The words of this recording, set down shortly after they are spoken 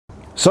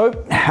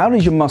So how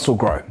does your muscle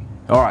grow?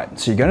 All right,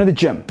 so you're going to the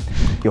gym.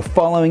 You're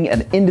following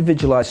an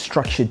individualized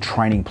structured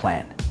training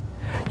plan.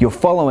 You're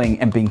following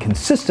and being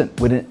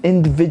consistent with an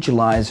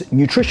individualized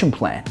nutrition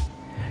plan.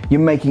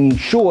 You're making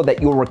sure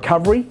that your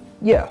recovery,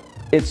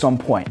 it's on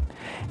point.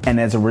 And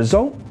as a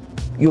result,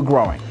 you're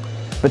growing.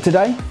 But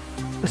today,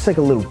 let's take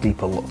a little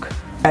deeper look.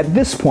 At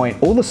this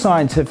point, all the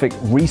scientific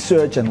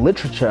research and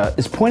literature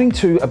is pointing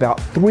to about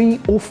 3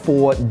 or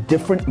 4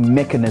 different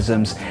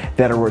mechanisms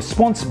that are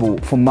responsible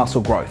for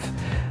muscle growth.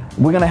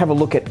 We're going to have a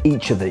look at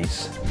each of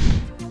these.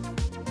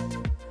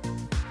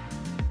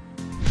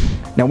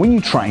 Now, when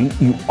you train,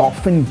 you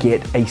often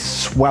get a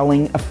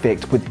swelling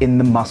effect within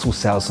the muscle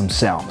cells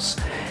themselves.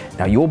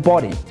 Now, your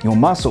body, your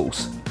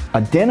muscles,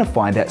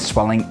 identify that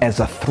swelling as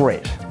a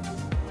threat.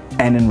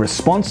 And in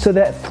response to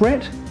that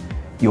threat,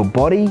 your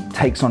body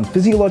takes on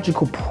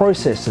physiological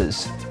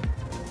processes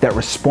that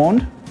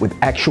respond with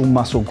actual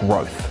muscle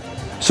growth.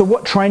 So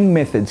what training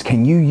methods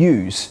can you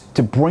use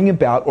to bring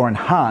about or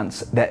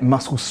enhance that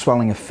muscle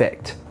swelling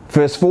effect?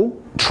 First of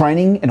all,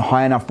 training in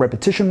high enough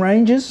repetition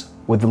ranges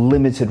with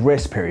limited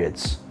rest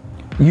periods.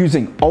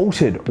 Using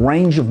altered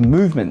range of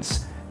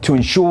movements to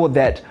ensure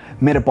that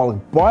metabolic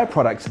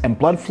byproducts and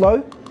blood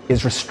flow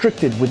is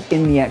restricted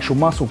within the actual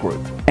muscle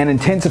group. And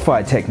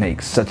intensified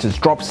techniques such as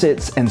drop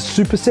sets and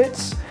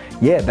supersets,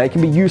 they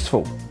can be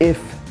useful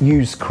if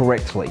used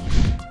correctly.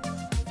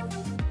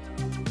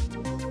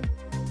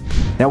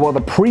 Now, while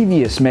the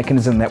previous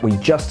mechanism that we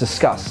just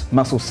discussed,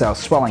 muscle cell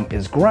swelling,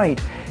 is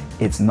great,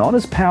 it's not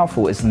as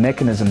powerful as the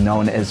mechanism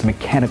known as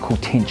mechanical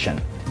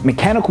tension.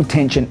 Mechanical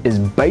tension is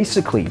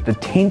basically the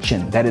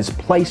tension that is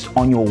placed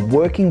on your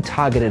working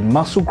targeted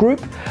muscle group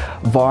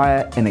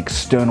via an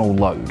external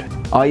load,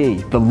 i.e.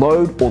 the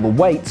load or the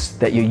weights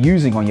that you're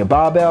using on your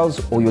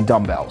barbells or your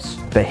dumbbells.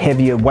 The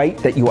heavier weight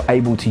that you're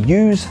able to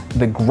use,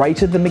 the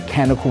greater the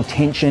mechanical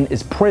tension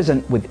is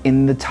present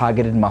within the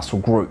targeted muscle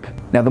group.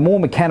 Now, the more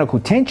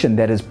mechanical tension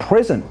that is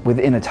present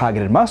within a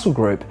targeted muscle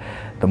group,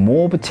 the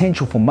more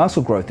potential for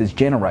muscle growth is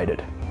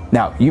generated.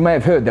 Now, you may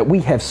have heard that we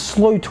have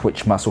slow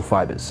twitch muscle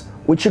fibers,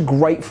 which are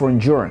great for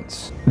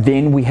endurance.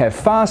 Then we have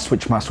fast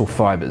twitch muscle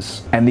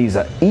fibers, and these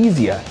are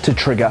easier to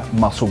trigger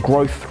muscle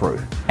growth through.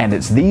 And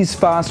it's these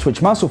fast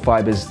twitch muscle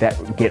fibers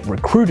that get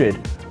recruited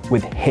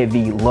with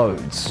heavy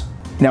loads.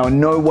 Now, in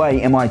no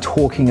way am I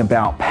talking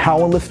about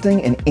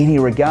powerlifting in any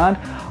regard.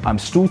 I'm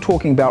still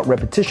talking about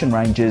repetition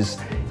ranges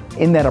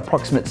in that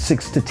approximate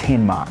 6 to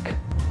 10 mark.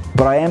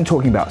 But I am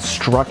talking about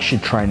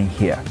structured training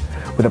here,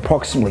 with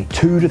approximately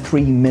 2 to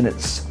 3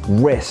 minutes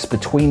rest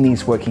between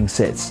these working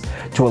sets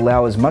to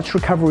allow as much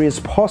recovery as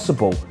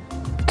possible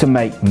to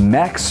make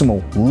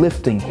maximal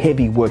lifting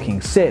heavy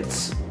working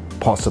sets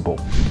possible.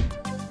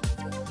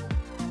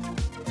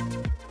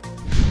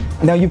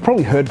 Now, you've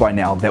probably heard by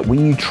now that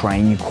when you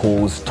train, you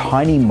cause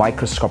tiny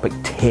microscopic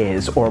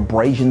tears or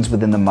abrasions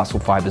within the muscle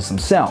fibers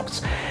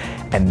themselves.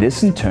 And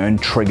this in turn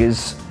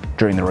triggers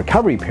during the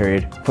recovery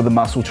period for the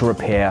muscle to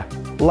repair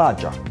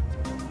larger.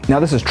 Now,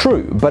 this is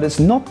true, but it's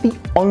not the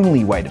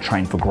only way to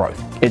train for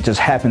growth. It just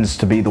happens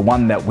to be the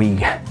one that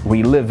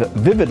we live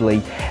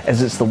vividly,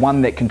 as it's the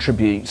one that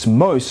contributes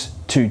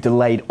most to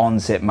delayed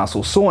onset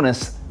muscle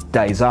soreness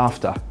days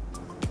after.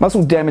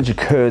 Muscle damage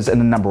occurs in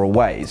a number of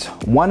ways,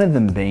 one of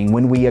them being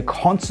when we are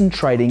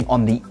concentrating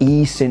on the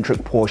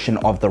eccentric portion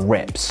of the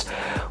reps,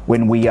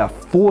 when we are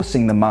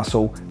forcing the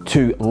muscle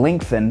to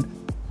lengthen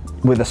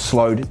with a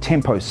slowed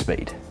tempo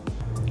speed,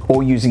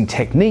 or using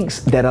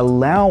techniques that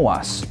allow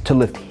us to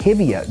lift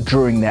heavier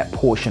during that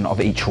portion of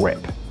each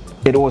rep.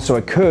 It also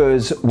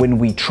occurs when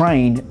we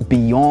train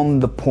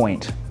beyond the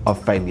point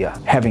of failure,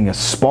 having a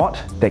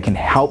spot that can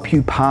help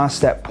you pass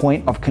that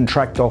point of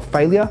contractile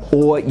failure,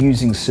 or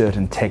using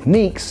certain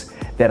techniques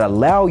that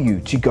allow you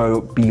to go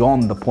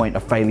beyond the point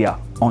of failure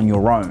on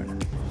your own.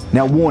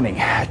 Now,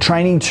 warning,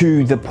 training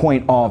to the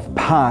point of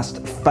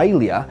past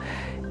failure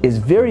is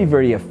very,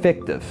 very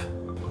effective,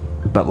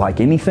 but like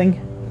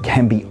anything,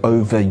 can be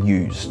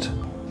overused.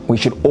 We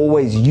should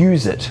always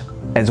use it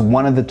as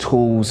one of the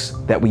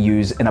tools that we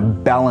use in a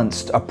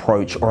balanced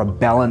approach or a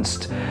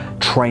balanced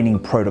training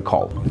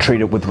protocol.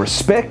 Treat it with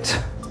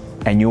respect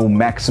and you'll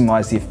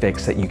maximize the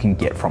effects that you can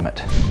get from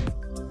it.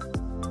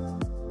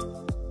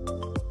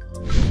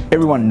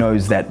 Everyone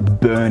knows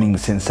that burning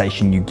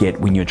sensation you get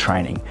when you're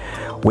training,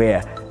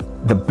 where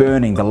the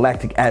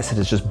lactic acid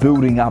is just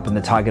building up in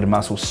the targeted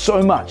muscle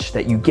so much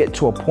that you get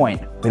to a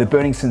point where the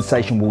burning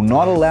sensation will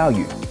not allow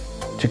you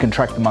to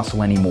contract the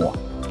muscle anymore.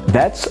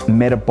 That's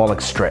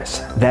metabolic stress.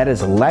 That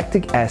is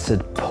lactic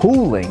acid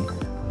pooling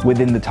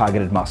within the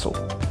targeted muscle.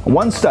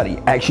 One study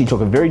actually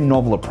took a very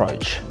novel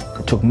approach.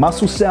 It took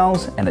muscle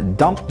cells and it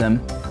dumped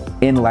them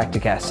in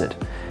lactic acid.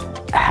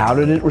 How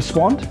did it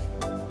respond?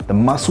 The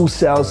muscle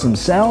cells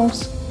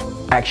themselves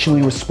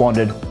actually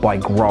responded by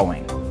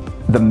growing.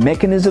 The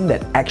mechanism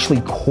that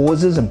actually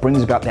causes and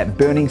brings about that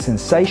burning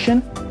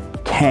sensation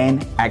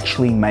can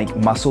actually make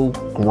muscle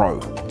grow.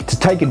 To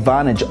take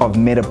advantage of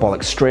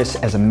metabolic stress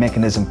as a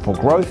mechanism for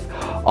growth,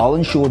 I'll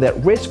ensure that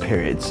rest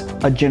periods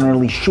are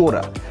generally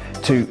shorter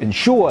to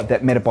ensure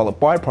that metabolic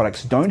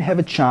byproducts don't have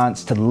a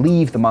chance to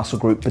leave the muscle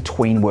group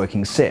between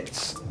working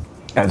sets,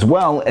 as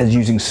well as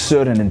using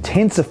certain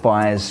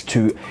intensifiers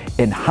to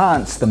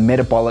enhance the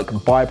metabolic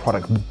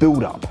byproduct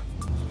buildup.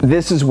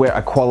 This is where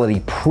a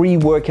quality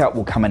pre-workout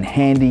will come in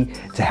handy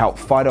to help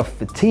fight off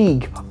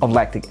fatigue of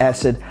lactic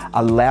acid,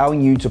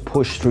 allowing you to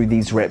push through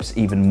these reps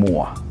even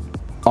more.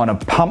 On a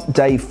pump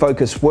day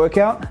focused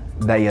workout,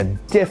 they are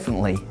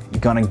definitely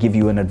gonna give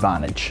you an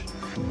advantage.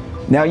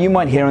 Now you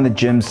might hear in the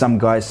gym some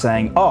guys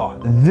saying, oh,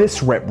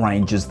 this rep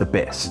range is the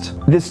best.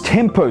 This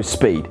tempo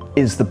speed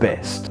is the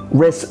best.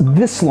 Rest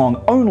this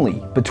long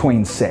only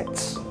between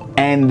sets.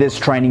 And this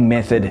training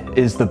method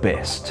is the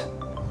best.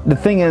 The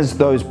thing is,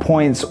 those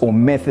points or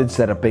methods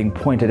that are being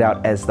pointed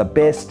out as the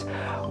best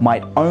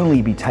might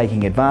only be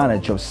taking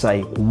advantage of,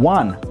 say,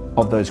 one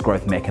of those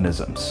growth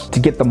mechanisms to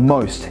get the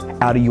most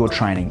out of your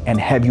training and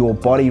have your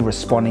body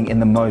responding in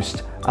the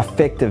most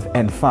effective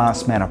and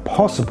fast manner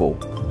possible.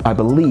 I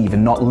believe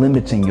in not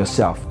limiting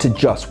yourself to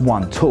just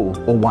one tool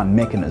or one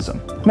mechanism.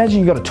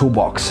 Imagine you got a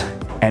toolbox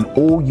and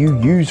all you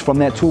use from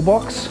that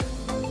toolbox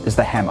is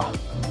the hammer,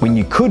 when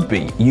you could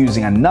be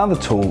using another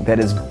tool that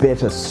is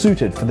better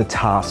suited for the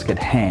task at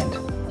hand.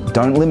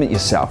 Don't limit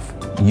yourself.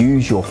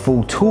 Use your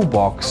full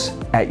toolbox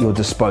at your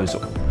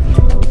disposal.